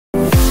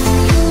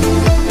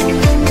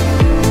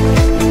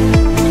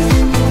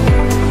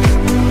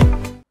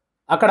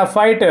అక్కడ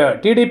fight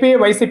TDP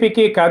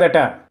వైసీపీకి కాదట.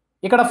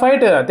 ఇక్కడ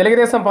ఫైట్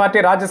తెలుగుదేశం పార్టీ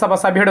రాజ్యసభ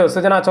సభ్యుడు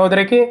సుజనా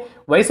చౌదరికి,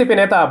 వైసీపీ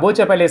నేత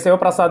బూచెపల్లి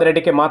శివప్రసాద్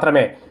రెడ్డికి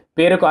మాత్రమే.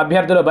 పేరుకు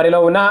అభ్యర్థులు బరిలో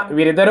ఉన్న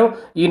వీరిద్దరూ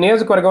ఈ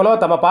నియోజకవర్గంలో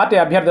తమ పార్టీ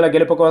అభ్యర్థుల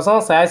గెలుపు కోసం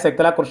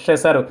శాయశక్తిలా కృషి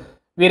చేశారు.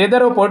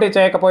 వీరిద్దరూ పోటీ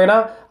చేయకపోయినా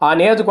ఆ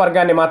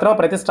నియోజకవర్గాన్ని మాత్రం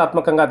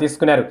ప్రతిష్టాత్మకంగా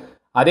తీసుకున్నారు.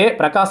 అదే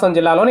ప్రకాశం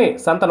జిల్లాలోని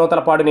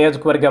సంతనూతలపాడు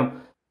నియోజకవర్గం.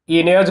 ఈ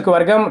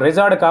నియోజకవర్గం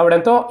రిజార్డ్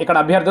కావడంతో ఇక్కడ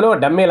అభ్యర్థులు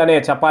డమ్మీలనే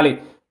చెప్పాలి.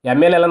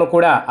 ఎమ్మెల్యేలను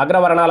కూడా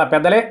అగ్రవర్ణాల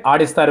పెద్దలే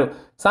ఆడిస్తారు.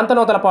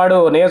 సంతనూతలపాడు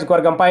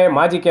నియోజకవర్గంపై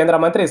మాజీ కేంద్ర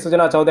మంత్రి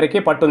సుజనా చౌదరికి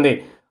పట్టుంది.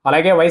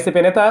 అలాగే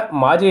వైసీపీ నేత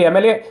మాజీ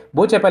ఎమ్మెల్యే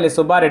బూచెపల్లి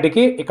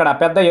సుబ్బారెడ్డికి ఇక్కడ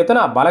పెద్ద ఎత్తున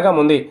బలగం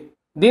ఉంది.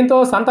 దీంతో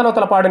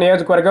సంతనూతలపాడు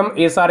నియోజకవర్గం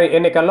ఈసారి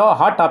ఎన్నికల్లో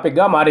హాట్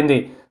టాపిక్గా మారింది.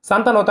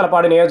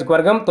 సంతనూతలపాడు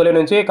నియోజకవర్గం తొలి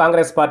నుంచి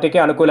కాంగ్రెస్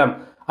పార్టీకి అనుకూలం.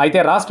 అయితే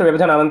రాష్ట్ర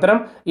విభజన అనంతరం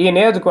ఈ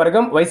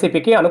నియోజకవర్గం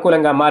వైసీపీకి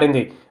అనుకూలంగా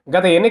మారింది.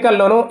 గత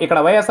ఎన్నికల్లోనూ ఇక్కడ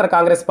వైఎస్ఆర్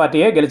కాంగ్రెస్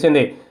పార్టీయే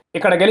గెలిచింది.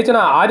 ఇక్కడ గెలిచిన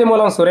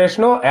ఆదిమూలం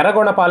సురేష్ను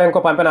ఎర్రగొండపాలెంకు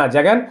పంపిన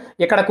జగన్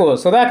ఇక్కడకు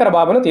సుధాకర్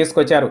బాబును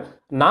తీసుకొచ్చారు.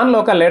 నాన్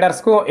లోకల్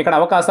లీడర్స్కు ఇక్కడ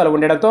అవకాశాలు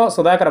ఉండడంతో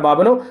సుధాకర్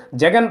బాబును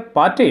జగన్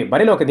పార్టీ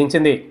బరిలోకి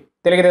దించింది.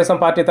 తెలుగుదేశం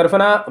పార్టీ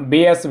తరఫున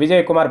బిఎస్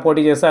విజయ్ కుమార్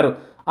పోటీ చేశారు.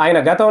 ఆయన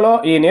గతంలో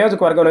ఈ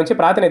నియోజకవర్గం నుంచి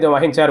ప్రాతినిధ్యం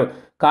వహించారు.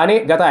 కానీ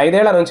గత 5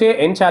 ఏళ్ల నుంచి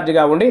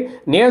ఇన్ఛార్జిగా ఉండి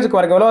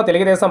నియోజకవర్గంలో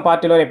తెలుగుదేశం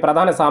పార్టీలోని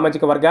ప్రధాన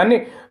సామాజిక వర్గాన్ని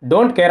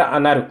డోంట్ కేర్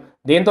అన్నారు.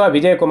 దీంతో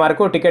విజయ్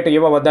కుమార్కు టికెట్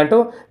ఇవ్వవద్దంటూ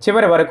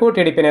చివరి వరకు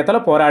టీడీపీ నేతలు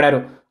పోరాడారు.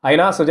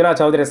 అయినా సుజనా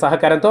చౌదరి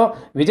సహకారంతో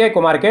విజయ్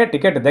కుమార్కే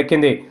టికెట్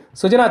దక్కింది.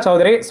 సుజనా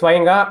చౌదరి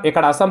స్వయంగా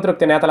ఇక్కడ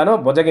అసంతృప్తి నేతలను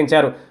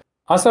బుజ్జగించారు.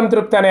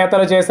 అసంతృప్త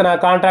నేతలు చేసిన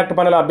కాంట్రాక్ట్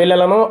పనుల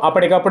బిల్లులను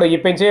అప్పటికప్పుడు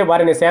ఇప్పించి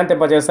వారిని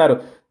శాంతింపజేశారు.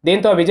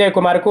 దీంతో విజయ్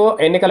కుమార్కు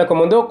ఎన్నికలకు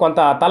ముందు కొంత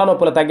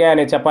తలనొప్పులు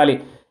తగ్గాయని చెప్పాలి.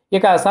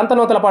 ఇక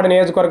సంతనూతలపాడు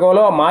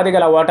నియోజకవర్గంలో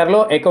మాదిగల ఓటర్లు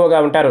ఎక్కువగా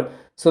ఉంటారు.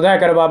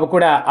 సుధాకర్ బాబు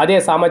కూడా అదే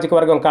సామాజిక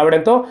వర్గం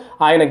కావడంతో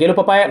ఆయన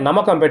గెలుపుపై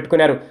నమ్మకం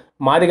పెట్టుకున్నారు.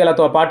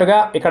 మాదిగలతో పాటుగా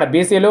ఇక్కడ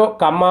బీసీలు,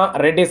 కమ్మ,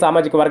 రెడ్డి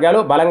సామాజిక వర్గాలు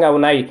బలంగా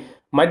ఉన్నాయి.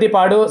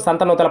 మద్దిపాడు,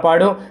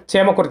 సంతనూతలపాడు,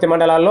 చేమకుర్తి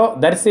మండలాల్లో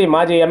దర్శి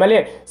మాజీ ఎమ్మెల్యే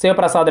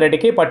శివప్రసాద్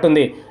రెడ్డికి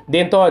పట్టుంది.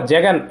 దీంతో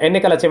జగన్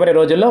ఎన్నికల చివరి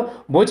రోజుల్లో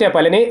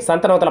బూచేపల్లిని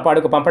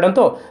సంతనూతలపాడుకు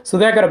పంపడంతో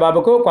సుధాకర్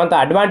బాబుకు కొంత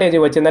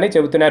అడ్వాంటేజీ వచ్చిందని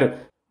చెబుతున్నారు.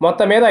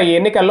 మొత్తం మీద ఈ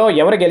ఎన్నికల్లో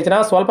ఎవరు గెలిచినా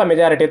స్వల్ప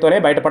మెజారిటీతోనే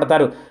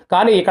బయటపడతారు.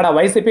 కానీ ఇక్కడ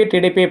వైసీపీ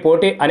టీడీపీ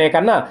పోటీ అనే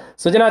కన్నా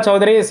సుజనా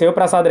చౌదరి,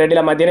 శివప్రసాద్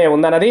రెడ్డిల మధ్యనే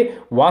ఉందన్నది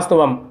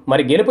వాస్తవం.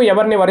 మరి గెలుపు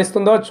ఎవరిని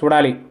వరిస్తుందో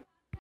చూడాలి.